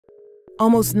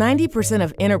Almost 90%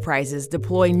 of enterprises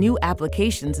deploy new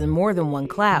applications in more than one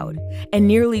cloud, and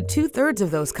nearly 2/3 of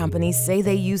those companies say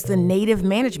they use the native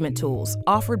management tools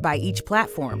offered by each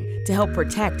platform to help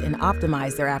protect and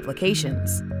optimize their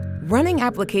applications. Running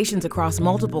applications across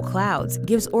multiple clouds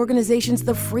gives organizations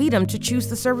the freedom to choose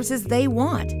the services they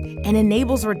want and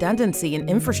enables redundancy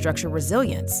and infrastructure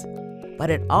resilience.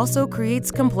 But it also creates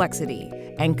complexity,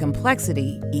 and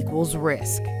complexity equals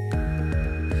risk.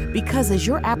 Because as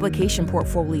your application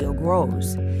portfolio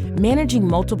grows, managing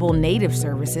multiple native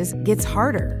services gets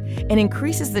harder and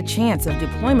increases the chance of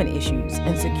deployment issues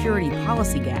and security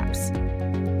policy gaps.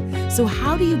 So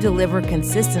how do you deliver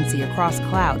consistency across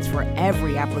clouds for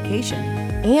every application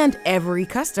and every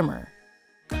customer?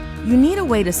 You need a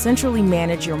way to centrally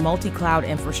manage your multi-cloud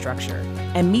infrastructure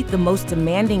and meet the most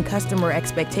demanding customer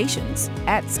expectations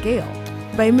at scale.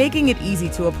 By making it easy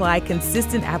to apply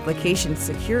consistent application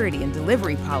security and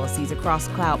delivery policies across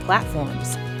cloud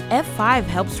platforms, F5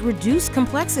 helps reduce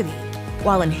complexity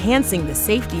while enhancing the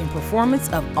safety and performance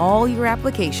of all your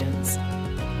applications.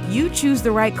 You choose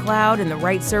the right cloud and the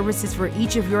right services for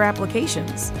each of your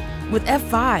applications. With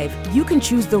F5, you can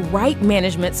choose the right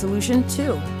management solution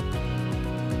too.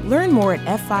 Learn more at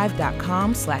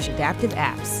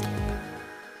f5.com/adaptiveapps.